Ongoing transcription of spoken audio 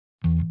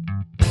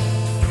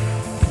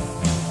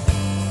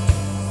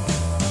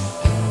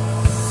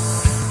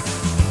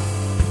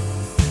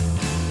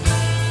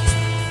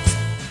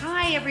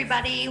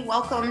everybody.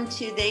 Welcome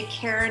to the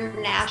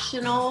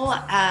carenational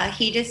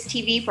HEDIS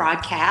TV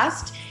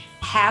broadcast.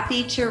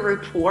 Happy to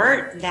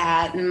report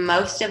that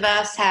most of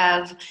us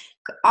have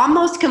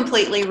almost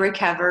completely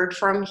recovered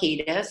from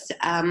HEDIS.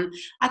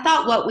 I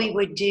thought what we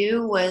would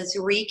do was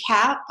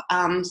recap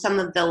some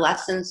of the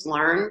lessons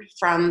learned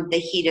from the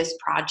HEDIS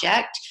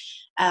project.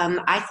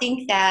 I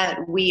think that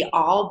we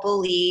all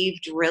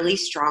believed really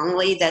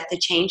strongly that the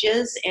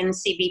changes in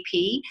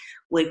CBP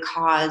would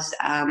cause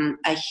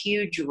a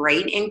huge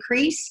rate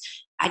increase.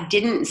 I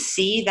didn't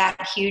see that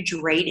huge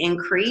rate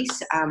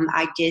increase.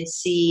 I did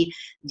see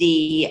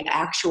the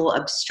actual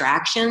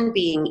abstraction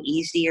being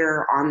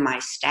easier on my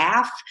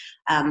staff,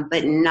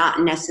 but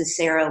not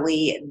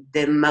necessarily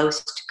the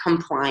most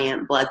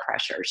compliant blood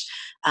pressures.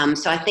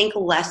 So I think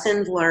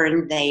lessons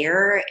learned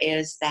there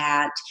is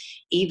that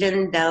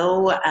even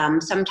though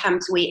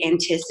sometimes we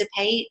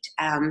anticipate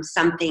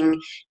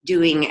something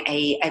doing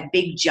a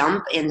big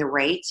jump in the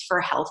rates for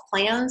health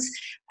plans,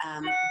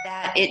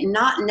 that it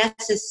not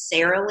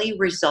necessarily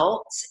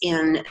results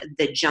in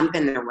the jump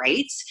in the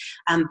rates,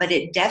 but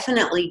it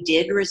definitely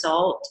did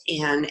result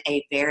in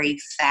a very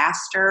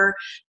faster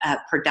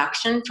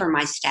production for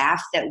my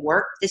staff that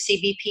work the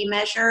CBP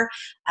measure.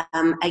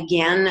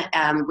 Again,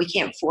 we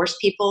can't force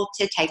people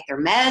to take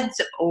their meds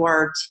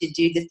or to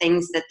do the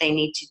things that they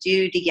need to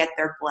do to get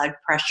their blood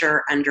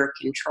pressure under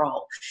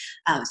control.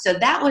 So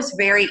that was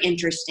very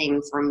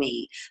interesting for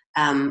me.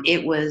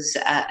 It was,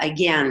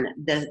 again,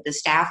 the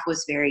staff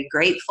was very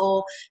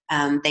grateful.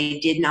 They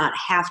did not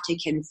have to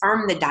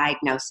confirm the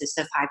diagnosis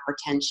of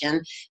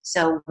hypertension.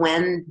 So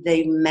when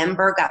the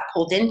member got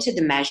pulled into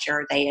the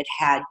measure, they had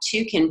had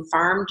 2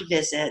 confirmed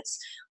visits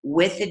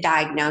with the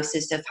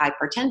diagnosis of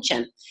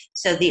hypertension.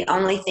 So the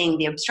only thing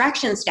the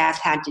abstraction staff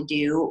had to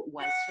do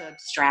was to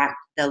abstract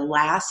the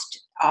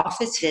last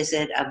office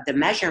visit of the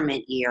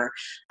measurement year,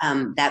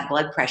 that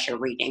blood pressure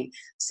reading.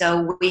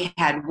 So we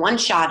had one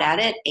shot at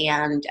it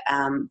and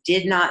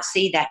did not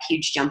see that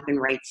huge jump in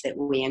rates that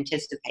we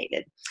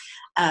anticipated.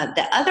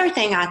 The other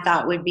thing I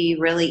thought would be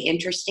really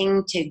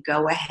interesting to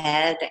go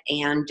ahead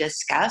and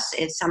discuss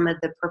is some of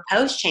the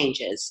proposed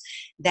changes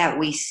that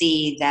we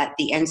see that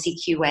the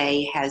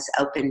NCQA has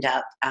opened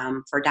up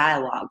for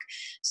dialogue.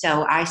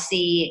 So I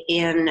see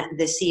in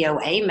the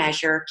COA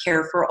measure,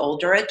 Care for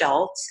Older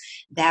Adults,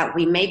 that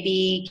we may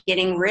be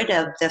getting rid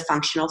of the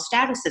functional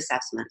status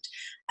assessment.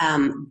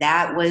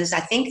 That was, I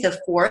think, the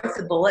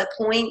 4th bullet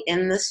point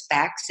in the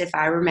specs, if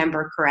I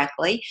remember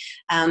correctly.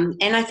 And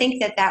I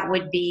think that that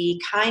would be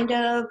kind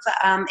of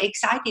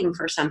exciting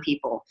for some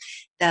people.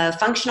 The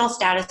functional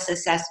status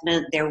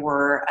assessment, there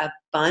were a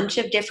bunch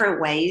of different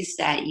ways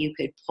that you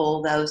could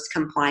pull those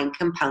compliant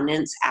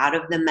components out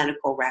of the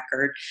medical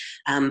record,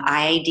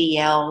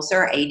 IADLs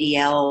or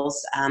ADLs,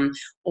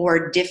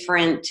 or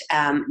different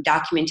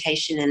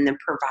documentation in the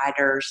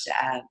provider's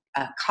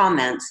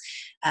comments,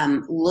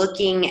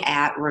 looking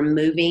at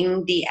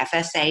removing the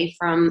FSA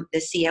from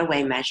the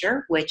COA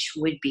measure, which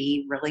would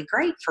be really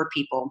great for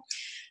people.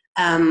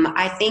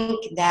 I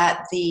think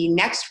that the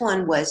next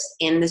one was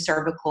in the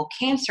cervical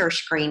cancer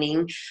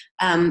screening.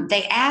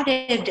 They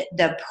added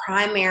the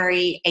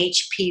primary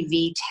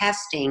HPV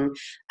testing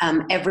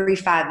every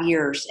 5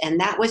 years, and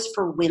that was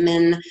for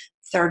women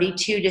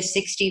 32 to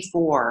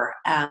 64,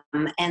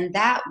 and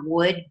that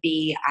would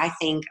be, I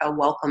think, a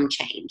welcome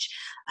change.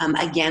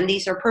 Again,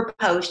 these are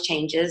proposed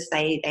changes.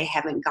 They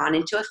haven't gone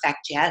into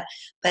effect yet,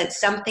 but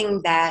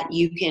something that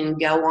you can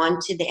go on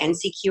to the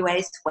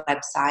NCQA's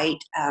website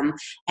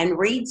and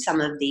read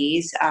some of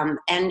these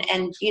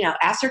and you know,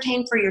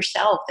 ascertain for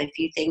yourself if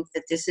you think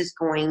that this is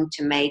going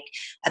to make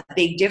a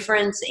big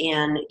difference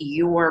in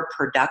your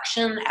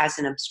production as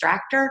an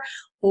abstractor,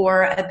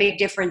 or a big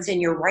difference in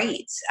your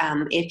rates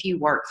if you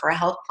work for a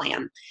health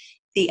plan.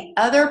 The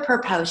other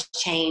proposed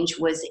change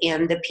was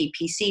in the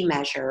PPC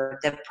measure,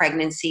 the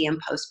pregnancy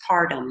and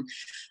postpartum.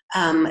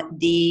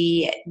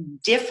 The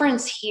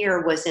difference here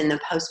was in the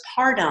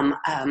postpartum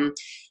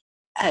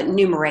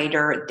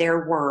numerator.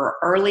 There were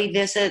early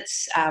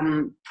visits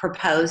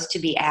proposed to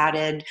be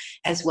added,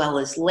 as well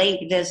as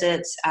late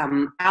visits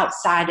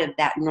outside of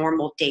that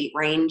normal date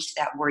range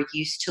that we're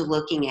used to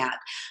looking at.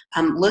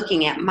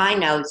 Looking at my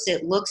notes,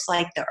 it looks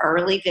like the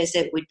early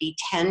visit would be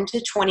 10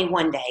 to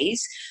 21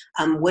 days,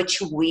 which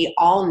we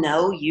all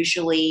know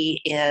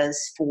usually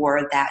is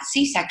for that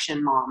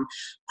C-section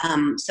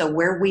mom. So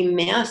where we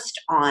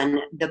missed on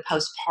the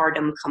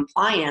postpartum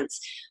compliance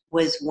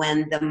was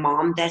when the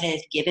mom that had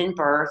given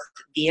birth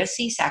via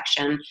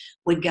C-section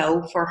would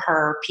go for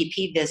her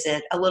PP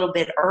visit a little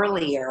bit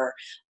earlier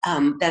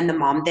than the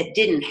mom that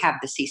didn't have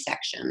the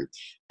C-section.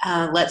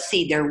 Let's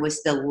see, there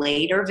was the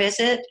later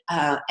visit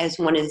as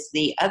one of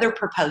the other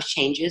proposed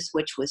changes,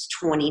 which was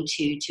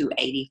 22 to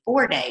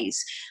 84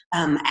 days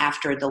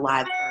after the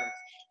live birth.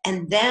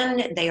 And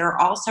then they are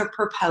also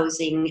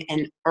proposing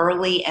an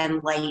early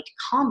and late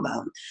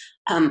combo.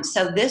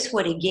 So this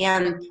would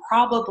again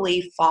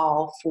probably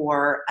fall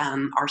for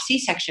our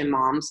C-section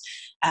moms.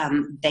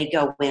 They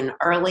go in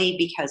early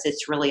because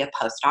it's really a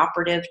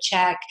post-operative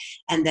check,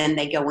 and then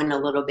they go in a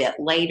little bit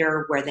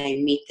later where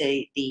they meet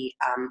the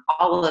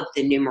all of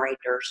the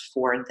numerators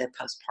for the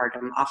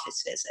postpartum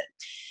office visit.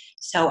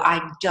 So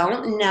I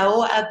don't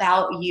know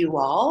about you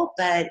all,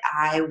 but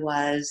I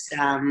was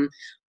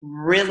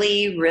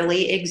really,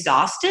 really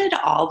exhausted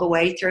all the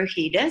way through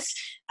HEDIS.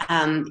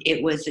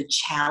 It was a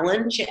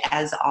challenge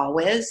as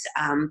always,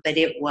 but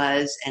it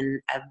was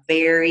a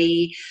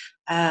very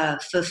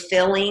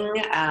fulfilling.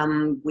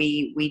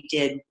 We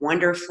did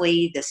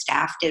wonderfully. The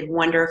staff did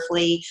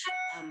wonderfully.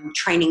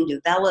 Training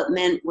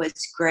development was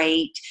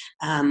great.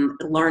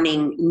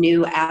 Learning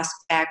new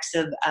aspects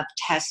of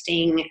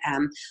testing,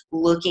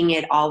 looking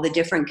at all the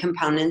different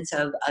components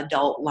of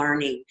adult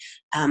learning.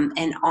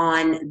 And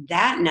on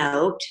that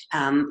note,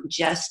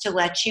 just to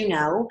let you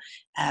know,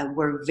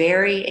 we're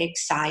very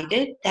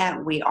excited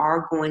that we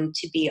are going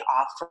to be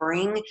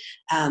offering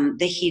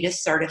the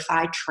HEDIS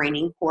Certified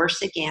Training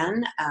Course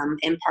again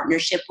in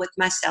partnership with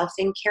myself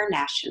and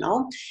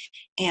CareNational.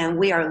 And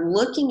we are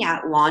looking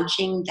at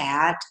launching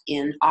that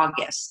in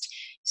August.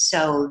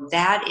 So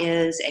that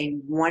is a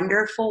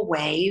wonderful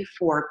way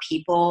for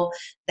people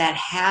that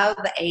have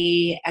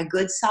a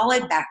good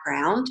solid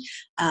background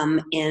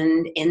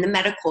in the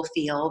medical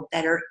field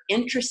that are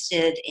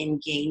interested in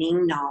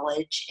gaining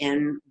knowledge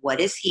in what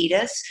is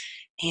HEDIS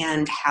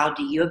and how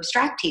do you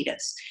abstract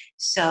HEDIS.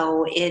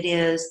 So it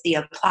is the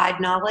applied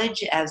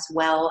knowledge as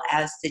well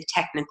as the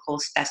technical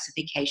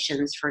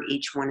specifications for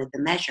each one of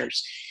the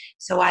measures.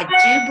 So I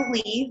do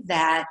believe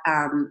that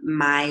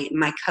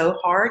my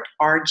cohort,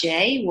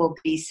 RJ, will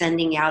be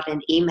sending out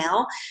an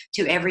email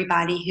to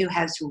everybody who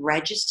has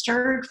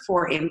registered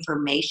for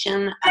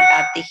information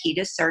about the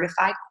HEDIS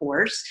Certified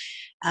course,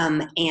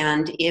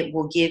 and it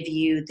will give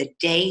you the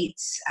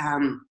dates,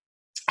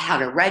 how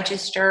to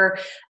register,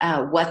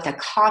 what the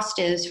cost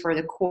is for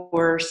the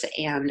course,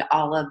 and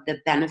all of the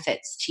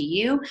benefits to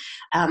you.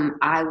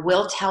 I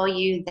will tell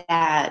you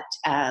that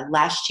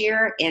last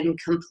year in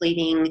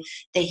completing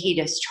the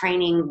HEDIS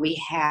training,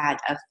 we had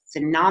a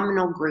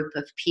phenomenal group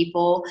of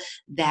people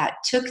that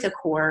took the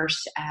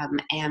course,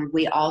 and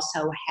we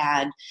also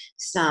had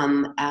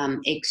some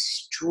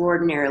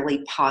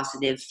extraordinarily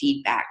positive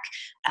feedback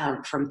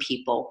from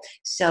people.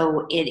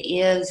 So it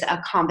is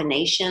a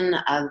combination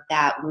of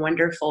that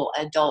wonderful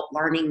adult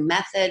learning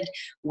method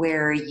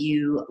where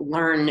you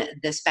learn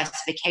the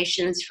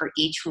specifications for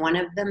each one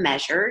of the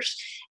measures,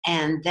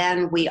 and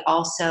then we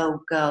also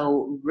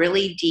go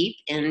really deep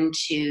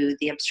into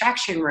the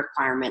abstraction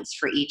requirements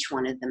for each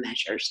one of the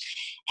measures.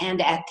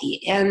 And at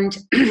the end,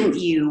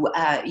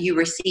 you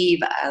receive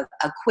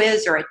a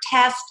quiz or a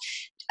test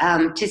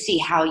to see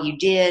how you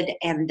did.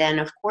 And then,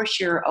 of course,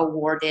 you're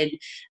awarded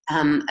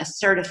a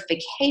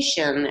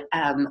certification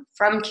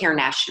from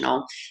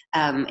CareNational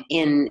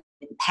in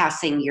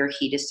passing your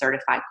HEDIS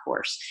certified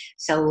course.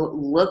 So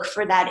look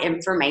for that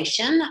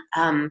information.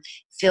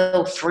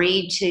 Feel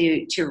free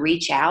to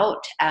reach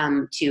out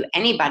to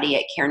anybody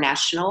at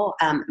CareNational,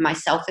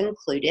 myself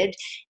included,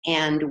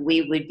 and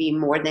we would be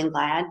more than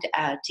glad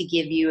to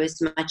give you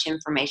as much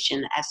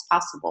information as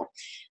possible.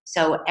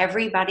 So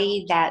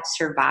everybody that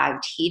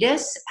survived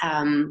HEDIS,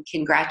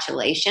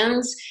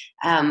 congratulations.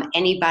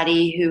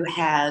 Anybody who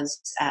has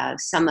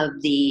some of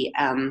the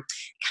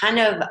kind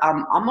of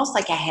almost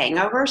like a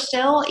hangover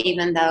still,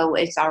 even though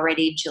it's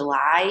already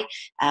July,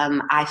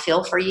 I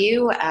feel for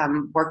you.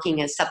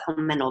 Working a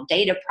supplemental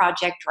data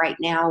project right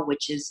now,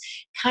 which is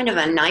kind of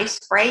a nice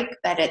break,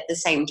 but at the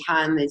same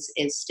time is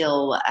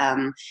still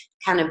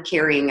kind of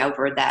carrying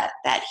over that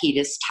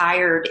HEDIS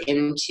tired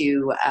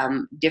into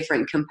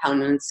different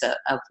components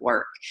of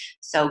work.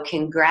 So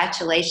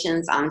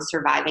congratulations on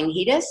surviving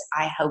HEDIS.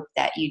 I hope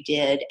that you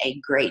did a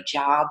great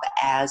job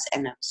as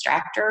an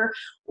abstractor,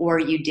 or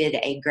you did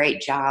a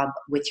great job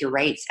with your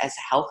rates as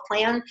a health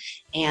plan.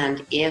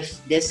 And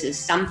if this is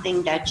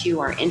something that you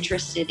are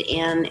interested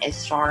in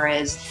as far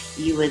as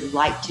you would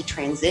like to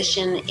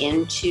transition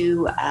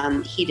into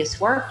HEDIS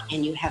work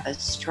and you have a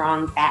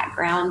strong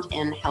background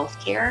in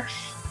healthcare,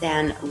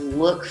 then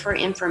look for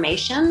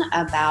information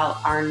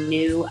about our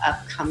new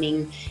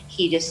upcoming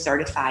HEDIS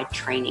certified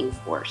training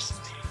course.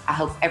 I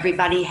hope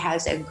everybody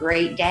has a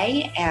great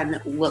day and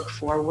look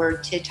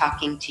forward to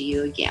talking to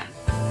you again.